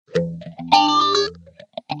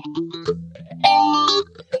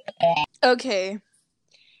Okay,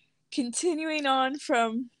 continuing on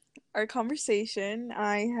from our conversation,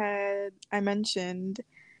 I mentioned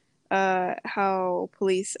how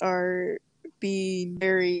police are being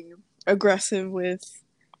very aggressive with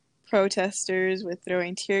protesters, with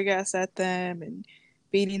throwing tear gas at them and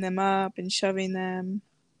beating them up and shoving them.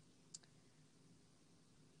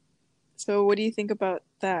 So, what do you think about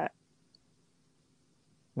that?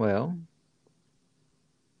 Well,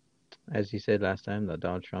 as you said last time, that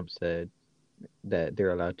Donald Trump said that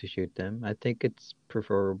they're allowed to shoot them. I think it's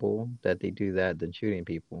preferable that they do that than shooting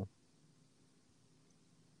people.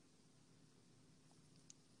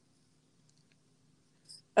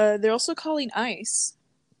 They're also calling ICE.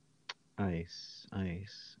 Ice,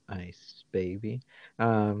 ice, ice, baby.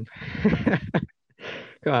 Um,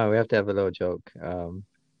 come on, we have to have a little joke.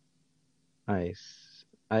 Ice.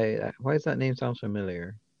 Why does that name sound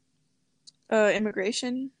familiar?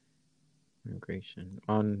 Immigration, Immigration.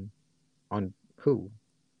 On who?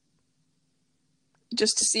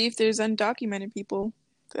 just to see if there's undocumented people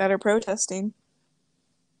that are protesting.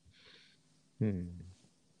 Hmm.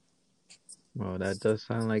 Well, that does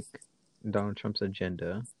sound like Donald Trump's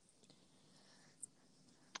agenda.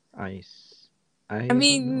 Ice. I I don't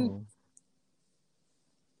mean, know.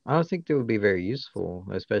 I don't think they would be very useful,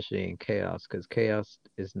 especially in chaos, because chaos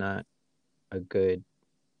is not a good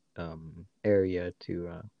area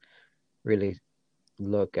to really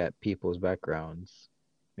look at people's backgrounds.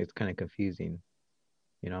 It's kind of confusing,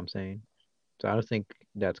 you know what I'm saying? So I don't think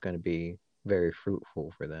that's going to be very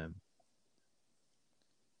fruitful for them.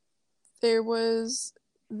 there was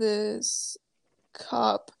this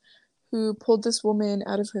cop who pulled this woman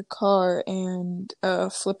out of her car and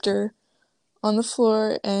flipped her on the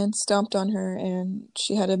floor and stomped on her, and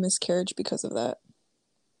she had a miscarriage because of that.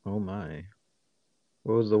 Oh my.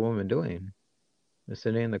 What was the woman doing? Just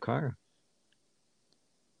sitting in the car.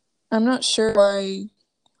 I'm not sure why,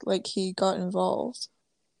 like, he got involved.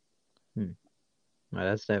 Hmm. Well,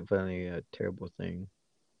 that's definitely a terrible thing.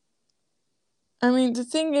 I mean, the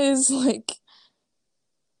thing is, like,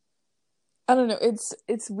 I don't know.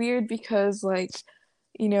 It's weird because, like,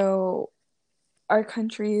 you know, our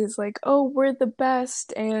country is like, oh, we're the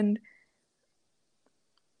best, and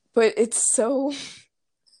but it's so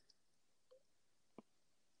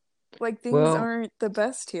like things Well, aren't the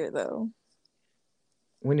best here, though.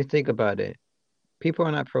 when you think about it, people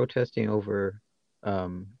are not protesting over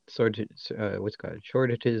what's it called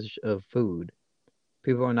shortages of food.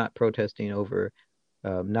 People are not protesting over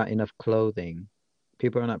not enough clothing.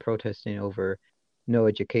 People are not protesting over no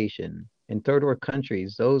education. In third world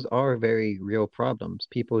countries, those are very real problems.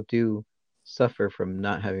 People do suffer from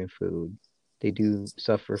not having food. They do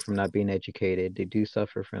suffer from not being educated. They do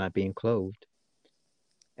suffer from not being clothed.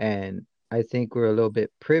 And I think we're a little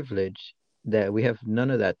bit privileged that we have none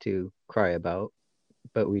of that to cry about,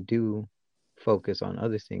 but we do focus on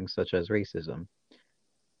other things such as racism.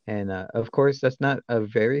 And of course, that's not a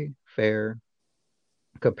very fair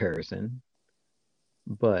comparison,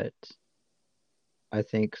 but I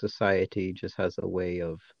think society just has a way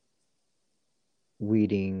of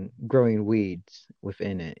growing weeds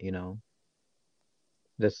within it,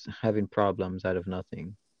 just having problems out of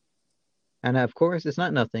nothing. And of course, it's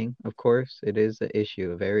not nothing. Of course, it is an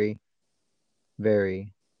issue, a very,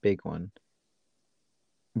 very big one.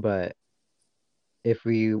 But if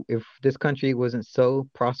this country wasn't so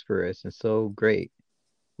prosperous and so great,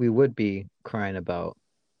 we would be crying about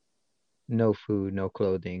no food, no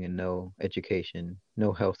clothing, and no education,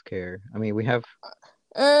 no health care. I mean, we have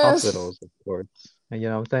Uh, hospitals, of course. You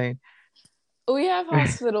know what I'm we have saying?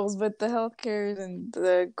 hospitals, but the healthcare isn't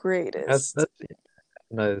the greatest. That's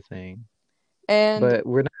another thing. And But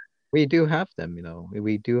we do have them,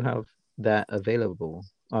 We do have that available,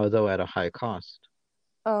 although at a high cost.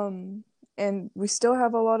 um and we still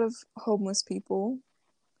have a lot of homeless people.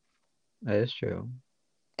 That is true.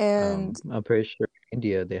 And I'm pretty sure in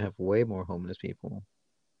India they have way more homeless people.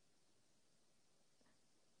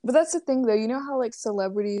 but that's the thing though, you know how like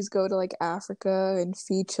celebrities go to like Africa and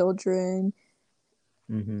feed children?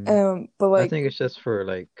 But I like think it's just for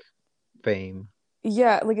like fame.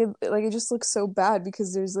 yeah, like it just looks so bad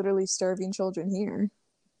because there's literally starving children here.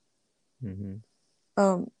 hmm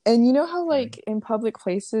And you know how like in public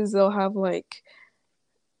places they'll have like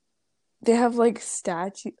they have like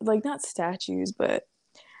like not statues, but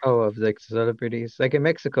Oh, of like celebrities. Like in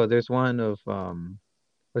Mexico, there's one of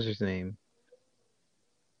what's his name?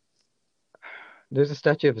 There's a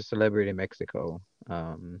statue of a celebrity in Mexico.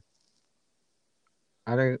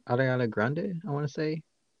 Ariana Grande, I want to say.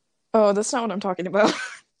 oh, that's not what I'm talking about.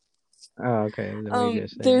 Oh, okay. Then what are you gonna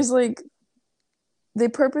say? There's like they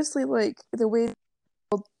purposely like the way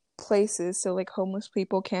places so like homeless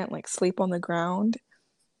people can't like sleep on the ground.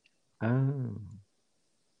 Oh.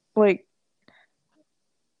 Like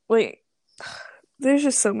like there's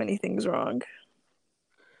just so many things wrong.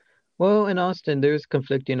 Well, in Austin, there's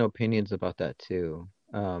conflicting opinions about that too.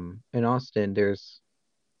 In Austin, there's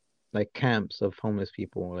like camps of homeless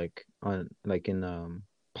people, like in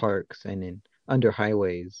parks and in under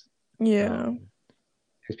highways. Yeah. Um,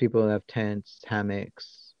 there's people that have tents,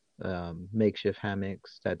 hammocks, makeshift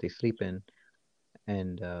hammocks that they sleep in,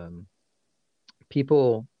 and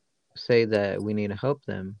people say that we need to help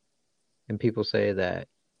them, and people say that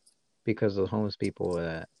because of the homeless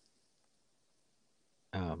people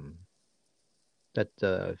um that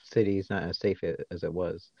the city is not as safe as it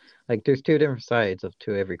was. Like there's two different sides of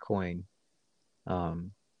to every coin,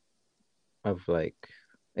 um, of like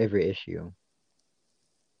every issue.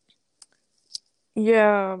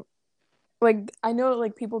 Yeah. Like I know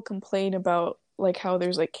like people complain about like how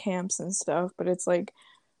there's like camps and stuff, but it's like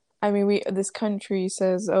I mean we this country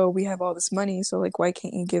says, "Oh, we have all this money, so like why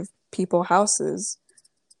can't you give people houses?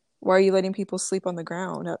 Why are you letting people sleep on the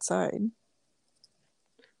ground outside?"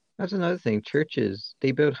 That's another thing. Churches,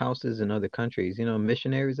 they build houses in other countries,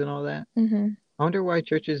 missionaries and all that. Hmm. I wonder why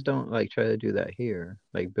churches don't like try to do that here,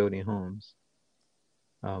 like building homes,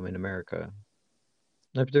 in America.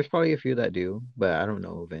 There's probably a few that do, but I don't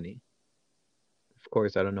know of any. Of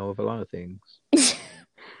course, I don't know of a lot of things.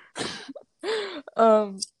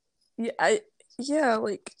 Um yeah, yeah,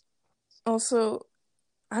 like also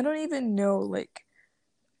I don't even know like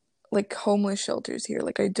homeless shelters here.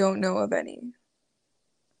 Like I don't know of any.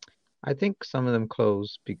 I think some of them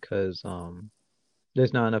close because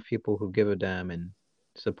there's not enough people who give a damn and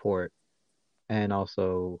support, and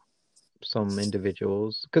also some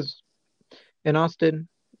individuals. Because in Austin,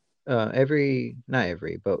 not every,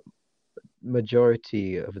 but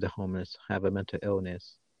majority of the homeless have a mental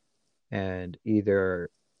illness and either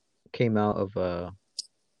came out of a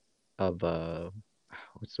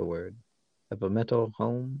what's the word? Of a mental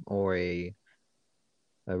home or a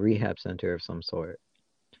rehab center of some sort.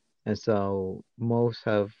 And so most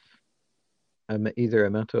have either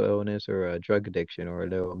a mental illness or a drug addiction or a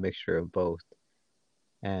little mixture of both.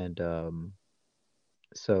 And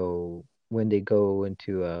so when they go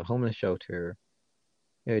into a homeless shelter,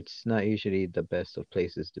 it's not usually the best of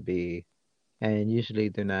places to be. And usually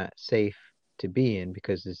they're not safe to be in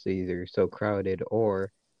because it's either so crowded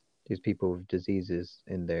or there's people with diseases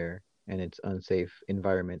in there and it's unsafe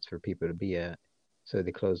environments for people to be at. So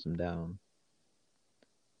they close them down.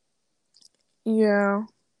 Yeah.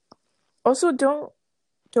 Also, don't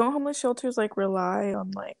homeless shelters like rely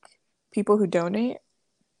on like people who donate?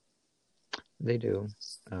 They do.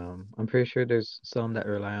 I'm pretty sure there's some that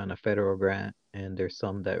rely on a federal grant and there's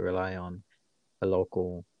some that rely on a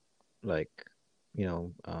local, like, you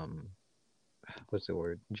know, what's the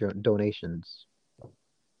word? Donations.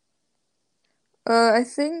 I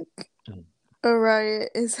think Mm. a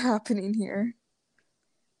riot is happening here.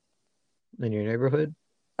 In your neighborhood?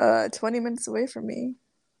 20 minutes away from me.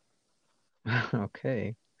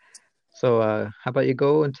 Okay. So, how about you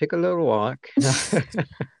go and take a little walk and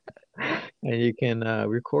you can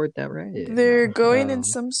record that riot. They're going in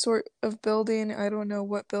some sort of building. I don't know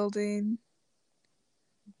what building.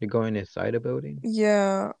 You're going inside a building?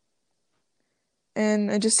 Yeah,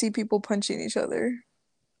 and I just see people punching each other.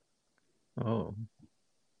 Oh,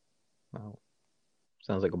 wow.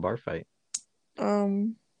 Sounds like a bar fight.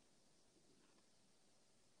 Um,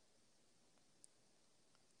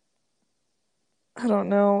 I don't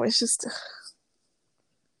know. It's just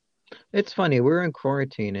It's funny, we're in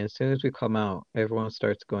quarantine, and as soon as we come out, everyone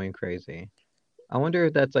starts going crazy. I wonder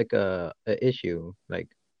if that's like a issue. Like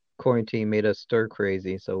quarantine made us stir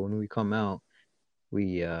crazy, so when we come out,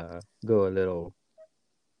 we go a little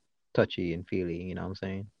touchy and feely, you know what I'm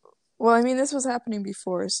saying? well, I mean, this was happening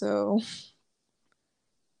before, so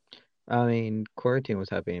I mean, quarantine was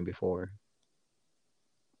happening before.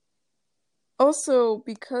 also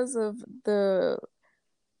because of the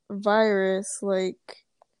virus, like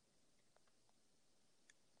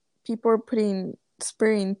people are putting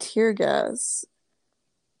spraying tear gas.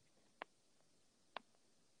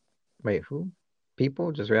 Wait, who?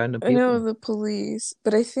 People? Just random I know people? the police,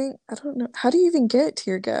 but I think I don't know. How do you even get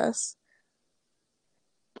tear gas?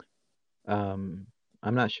 Um,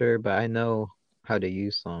 I'm not sure, but I know how to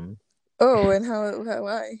use some. Oh, and how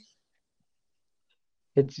I?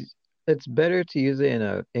 It's it's better to use it in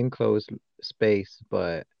a enclosed space,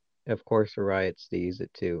 but of course for riots they use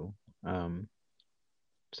it too. Um,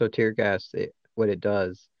 so tear gas, what it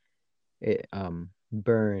does, it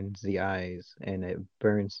burns the eyes and it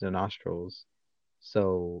burns the nostrils.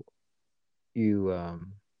 So you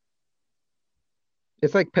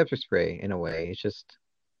It's like pepper spray in a way. It's just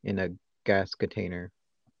in a gas container.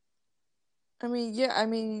 I mean, yeah, I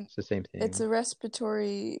mean, It's the same it's thing. a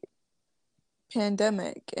respiratory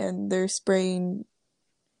pandemic and they're spraying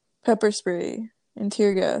pepper spray and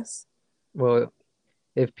tear gas. Well,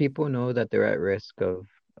 if people know that they're at risk of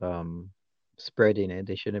um spreading it,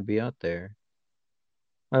 they shouldn't be out there.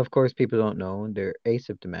 Of course, people don't know, they're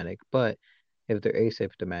asymptomatic, but if they're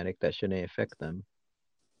asymptomatic, that shouldn't affect them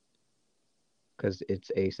because it's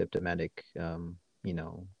asymptomatic, you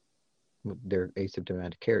know, they're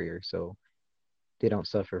asymptomatic carrier, so they don't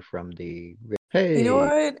suffer from the You know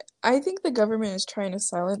Hey, what? I think the government is trying to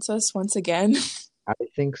silence us once again. I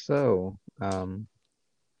think so.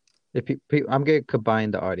 If I'm gonna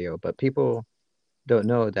combine the audio, but people don't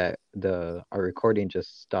know that the our recording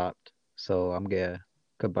just stopped, so I'm gonna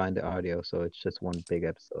combine the audio, so it's just one big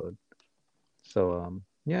episode. So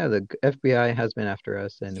yeah, the FBI has been after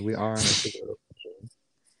us, and we are on our secret location.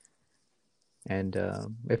 And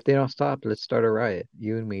if they don't stop, let's start a riot.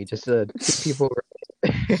 You and me, just two people.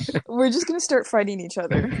 We're just gonna start fighting each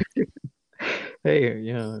other. Hey,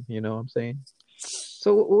 you know what I'm saying?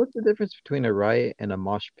 So what's the difference between a riot and a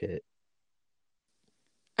mosh pit?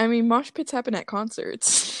 I mean, mosh pits happen at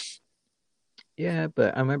concerts. Yeah,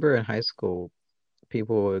 but I remember in high school,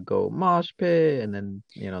 people would go mosh pit, and then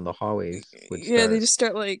the hallways would Yeah, they start. just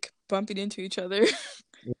start like bumping into each other.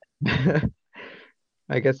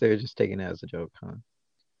 I guess they were just taking it as a joke, huh?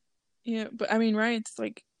 Yeah, but I mean, riots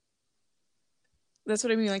like that's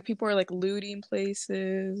what I mean. Like people are like looting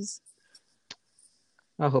places.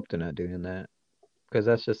 I hope they're not doing that because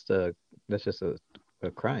that's just a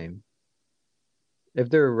crime. If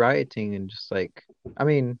they're rioting and just like, I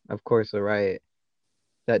mean, of course, a riot,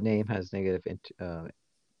 that name has negative,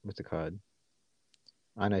 what's it called?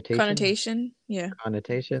 Annotation? Connotation. Yeah.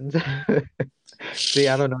 Connotations? See,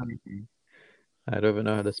 I don't know anything. I don't even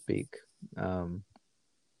know how to speak. Um,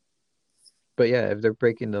 but yeah, if they're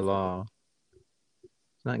breaking the law,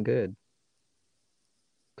 it's not good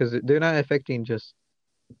because they're not affecting just,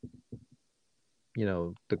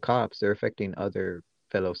 the cops, they're affecting other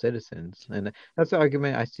fellow citizens. And that's the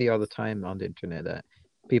argument I see all the time on the internet that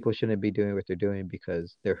people shouldn't be doing what they're doing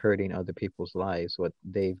because they're hurting other people's lives, what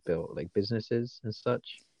they've built, like businesses and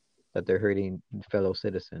such, that they're hurting fellow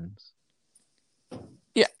citizens.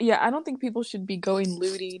 Yeah, yeah, I don't think people should be going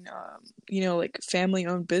looting, like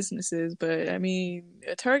family-owned businesses, but I mean,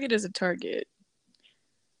 a target is a target.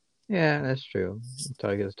 Yeah, that's true.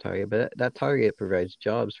 Target is Target, but that Target provides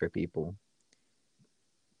jobs for people.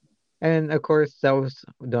 And of course, that was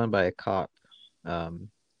done by a cop. Um,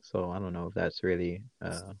 so I don't know if that's really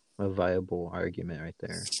a viable argument right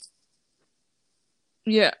there.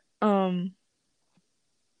 Yeah,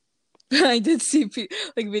 I did see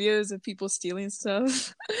like videos of people stealing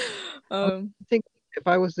stuff. I Um, think if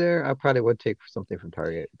I was there, I probably would take something from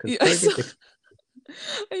Target because yeah, I saw, Target's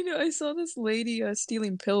I know, I saw this lady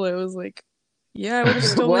stealing pillows. Like, yeah, I would have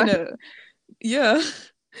stolen what? a, yeah, I would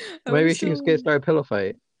have Maybe she was gonna stolen, start a pillow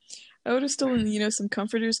fight. I would have stolen, some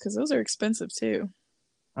comforters because those are expensive too.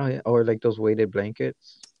 Oh yeah, or like those weighted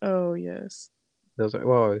blankets. Oh yes. Those are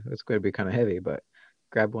well, it's going to be kind of heavy, but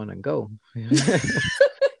grab one and go.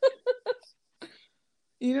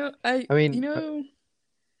 I mean,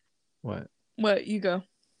 what? What, you go.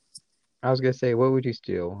 I was gonna say, what would you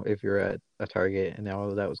steal if you're at a Target and all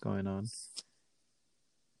of that was going on?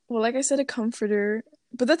 Well, like I said, a comforter,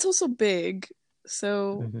 but that's also big.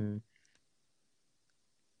 So Hmm.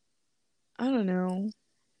 I don't know.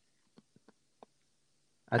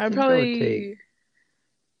 I I'd think I would take probably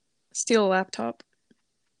steal a laptop.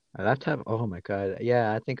 a laptop. Oh my God.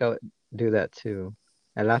 Yeah, I think I would do that too.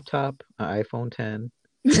 A laptop, an iPhone 10,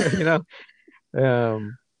 you know,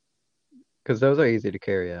 um, because those are easy to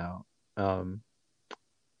carry out. Um,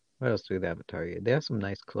 what else do they have at Target? They have some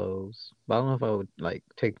nice clothes, but I don't know if I would like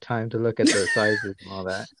take time to look at the sizes and all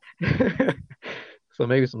that. So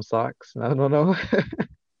maybe some socks. I don't know.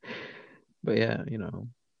 But yeah,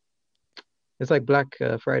 it's like Black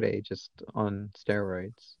Friday just on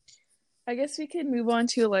steroids. I guess we could move on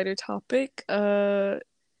to a lighter topic. The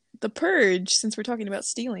Purge, since we're talking about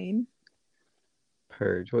stealing.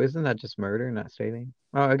 Purge. Well, isn't that just murder, not stealing?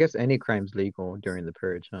 Oh, I guess any crime's legal during the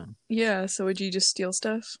purge, huh? Yeah, so would you just steal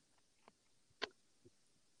stuff?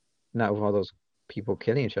 Not with all those people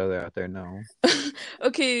killing each other out there, no.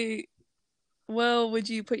 Okay, well, would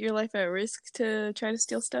you put your life at risk to try to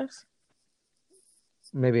steal stuff?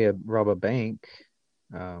 Maybe rob a bank,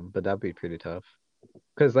 but that'd be pretty tough.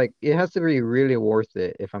 Because like it has to be really worth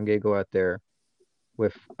it if I'm gonna go out there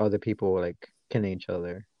with other people like killing each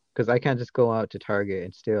other. Because I can't just go out to Target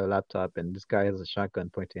and steal a laptop and this guy has a shotgun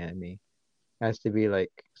pointing at me. Has to be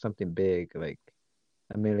like something big, like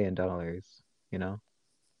 $1 million, you know?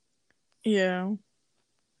 Yeah.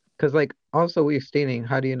 Because like also we're stating,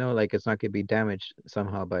 how do you know like it's not gonna be damaged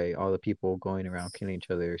somehow by all the people going around killing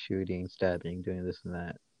each other, shooting, stabbing, doing this and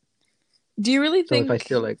that? Do you really So if I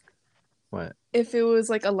steal think like what? if it was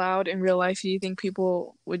like allowed in real life, do you think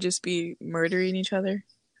people would just be murdering each other?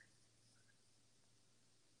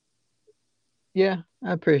 Yeah,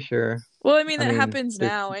 I'm pretty sure. Well, I mean, I that mean, happens there's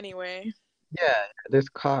now anyway. yeah, there's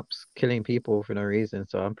cops killing people for no reason,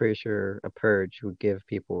 so I'm pretty sure a purge would give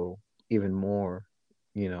people even more,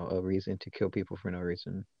 a reason to kill people for no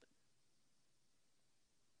reason.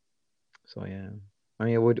 So yeah. I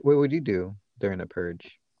mean, what would you do during a purge?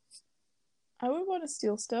 I would want to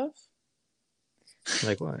steal stuff.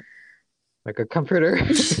 Like what? Like a comforter?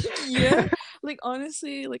 Yeah. Like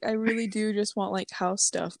honestly, like I really do just want like house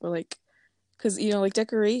stuff, but like because like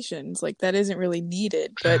decorations, like that isn't really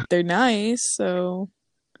needed, but they're nice, so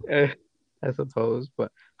Eh, I suppose,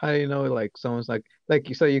 but how do you know like someone's like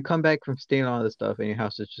you so you come back from stealing all this stuff and your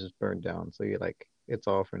house is just burned down, so you're like it's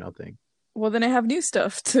all for nothing. well then I have new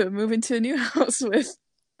stuff to move into a new house with.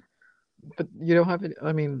 But you don't have it.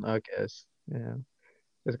 I mean, I guess. Yeah.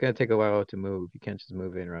 It's gonna take a while to move. You can't just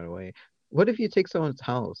move in right away. What if you take someone's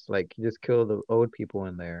house? Like you just kill the old people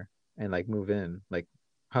in there and like move in? Like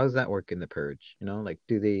how does that work in the purge? Like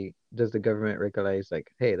does the government recognize like,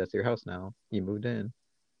 hey, that's your house now. You moved in.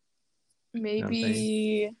 You know what I'm saying?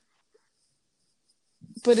 Maybe,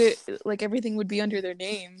 but it like everything would be under their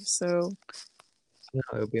name, so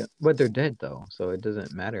No, but they're dead though, so it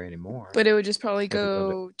doesn't matter anymore. but it would just probably If it's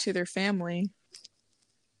under go to their family.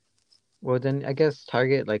 Well then I guess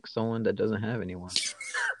target like someone that doesn't have anyone.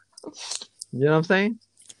 You know what I'm saying?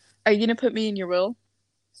 Are you gonna put me in your will?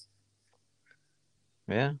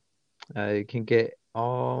 Yeah. I can get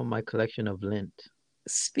all my collection of lint.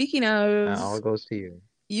 Speaking of, All goes to you.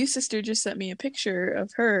 you sister just sent me a picture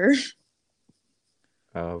of her.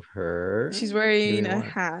 Of her She's wearing doing a what?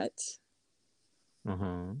 hat,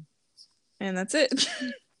 Uh-huh. and that's it.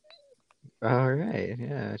 All right.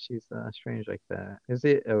 Yeah, she's strange like that. Is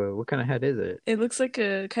it what kind of hat is it? It looks like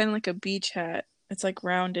a kind of like a beach hat. It's like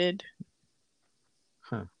rounded.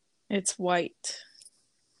 Huh. It's white.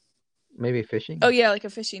 Maybe Oh fishing? yeah, like a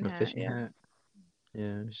fishing A hat. fishing Yeah. hat?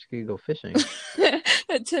 Yeah, she could go fishing.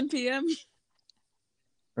 At 10 p.m.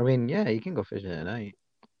 I mean, yeah, you can go fishing at night.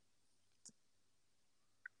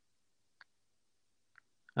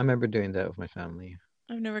 I remember doing that with my family.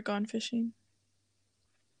 I've never gone fishing.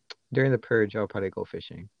 During the purge, I'll probably go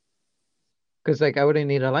fishing. Because like I wouldn't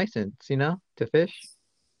need a license, to fish.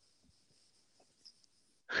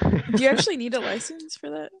 Do you actually need a license for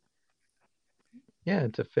that? Yeah,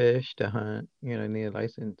 to fish, to hunt, need a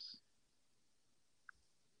license.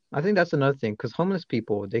 I think that's another thing, because homeless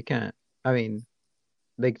people, they can't, I mean,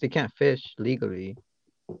 they can't fish legally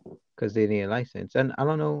because they need a license. And I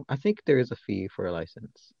don't know, I think there is a fee for a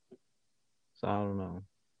license. So I don't know.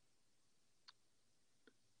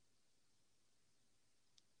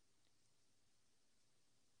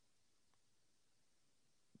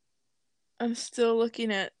 I'm still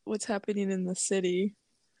looking at what's happening in the city.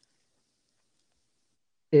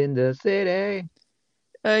 In the city.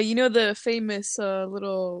 You know the famous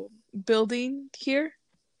little building here?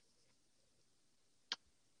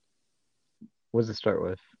 What does it start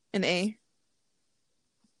with? An A.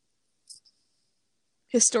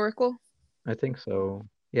 Historical. I think so.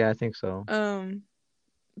 Yeah, I think so. Um,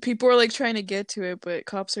 People are like trying to get to it, but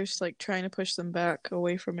cops are just like trying to push them back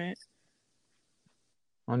away from it.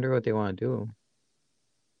 I wonder what they want to do.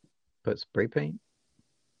 Put spray paint?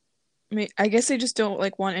 I mean, I guess they just don't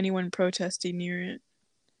like want anyone protesting near it.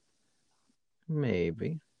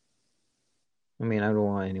 Maybe. I mean, I don't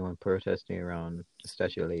want anyone protesting around the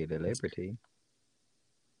Statue of Liberty.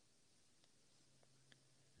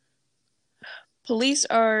 Police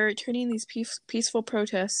are turning these peaceful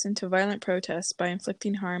protests into violent protests by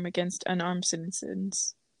inflicting harm against unarmed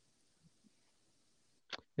citizens.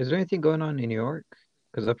 Is there anything going on in New York?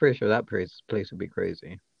 Because I'm pretty sure that place would be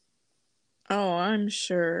crazy. Oh, I'm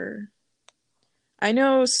sure. I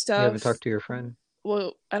know You haven't stuff. talked to your friend?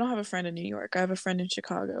 Well, I don't have a friend in New York. I have a friend in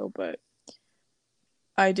Chicago, but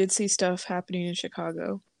I did see stuff happening in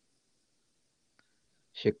Chicago.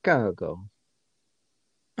 Chicago.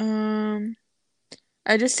 Um,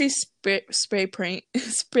 I just see spray paint,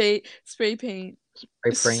 spray paint, Spray paint?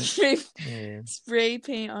 spray, Yeah. spray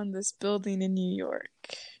paint on this building in New York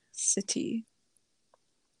City.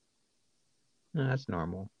 No, that's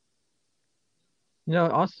normal.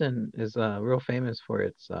 Austin is real famous for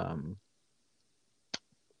its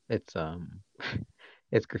it's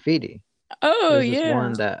graffiti. Oh There's this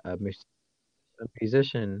one yeah. that a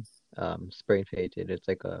musician spray painted. It's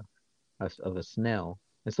like of a snail,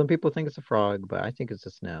 and some people think it's a frog, but I think it's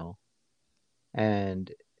a snail.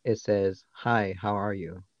 And it says, "Hi, how are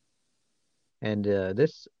you?" And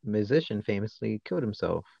this musician famously killed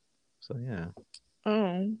himself. So yeah.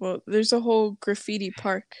 Oh, well, there's a whole graffiti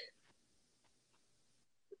park.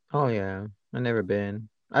 Oh yeah, I've never been.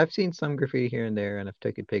 I've seen some graffiti here and there, and I've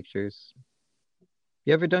taken pictures.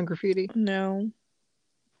 You ever done graffiti? No.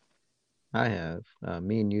 I have.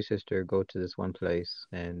 Me and you sister go to this one place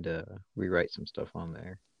and rewrite some stuff on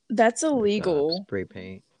there That's with illegal. spray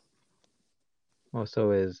paint.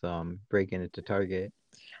 Also is breaking into Target.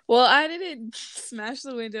 Well, I didn't smash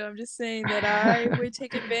the window. I'm just saying that I would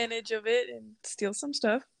take advantage of it and steal some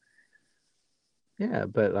stuff. Yeah,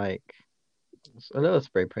 but like a little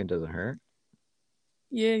spray paint doesn't hurt.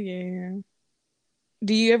 Yeah, yeah, yeah.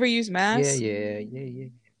 Do you ever use Yeah, masks? yeah, yeah, yeah.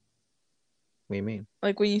 What do you mean?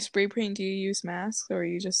 Like when you spray paint, do you use masks or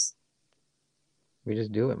you just We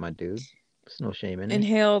just do it, my dude. There's no shame in it.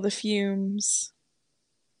 inhale the fumes?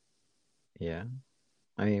 Yeah.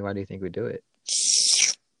 I mean, why do you think we do it?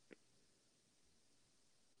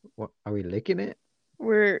 What, are we licking it?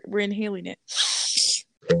 We're inhaling it.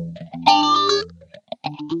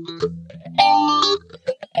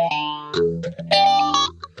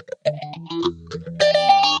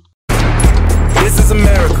 This is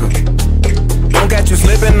America. Don't catch you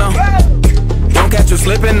slipping now. Don't catch you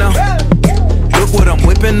slipping now. Look what I'm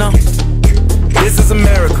whipping now. This is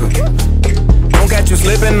America. Don't catch you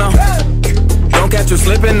slipping now. Don't catch you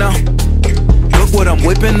slipping now. Look what I'm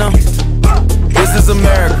whipping now. This is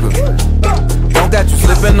America. Don't catch you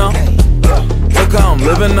slipping now. Look how I'm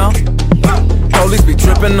living now. Police be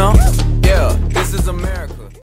tripping now. Yeah, this is America.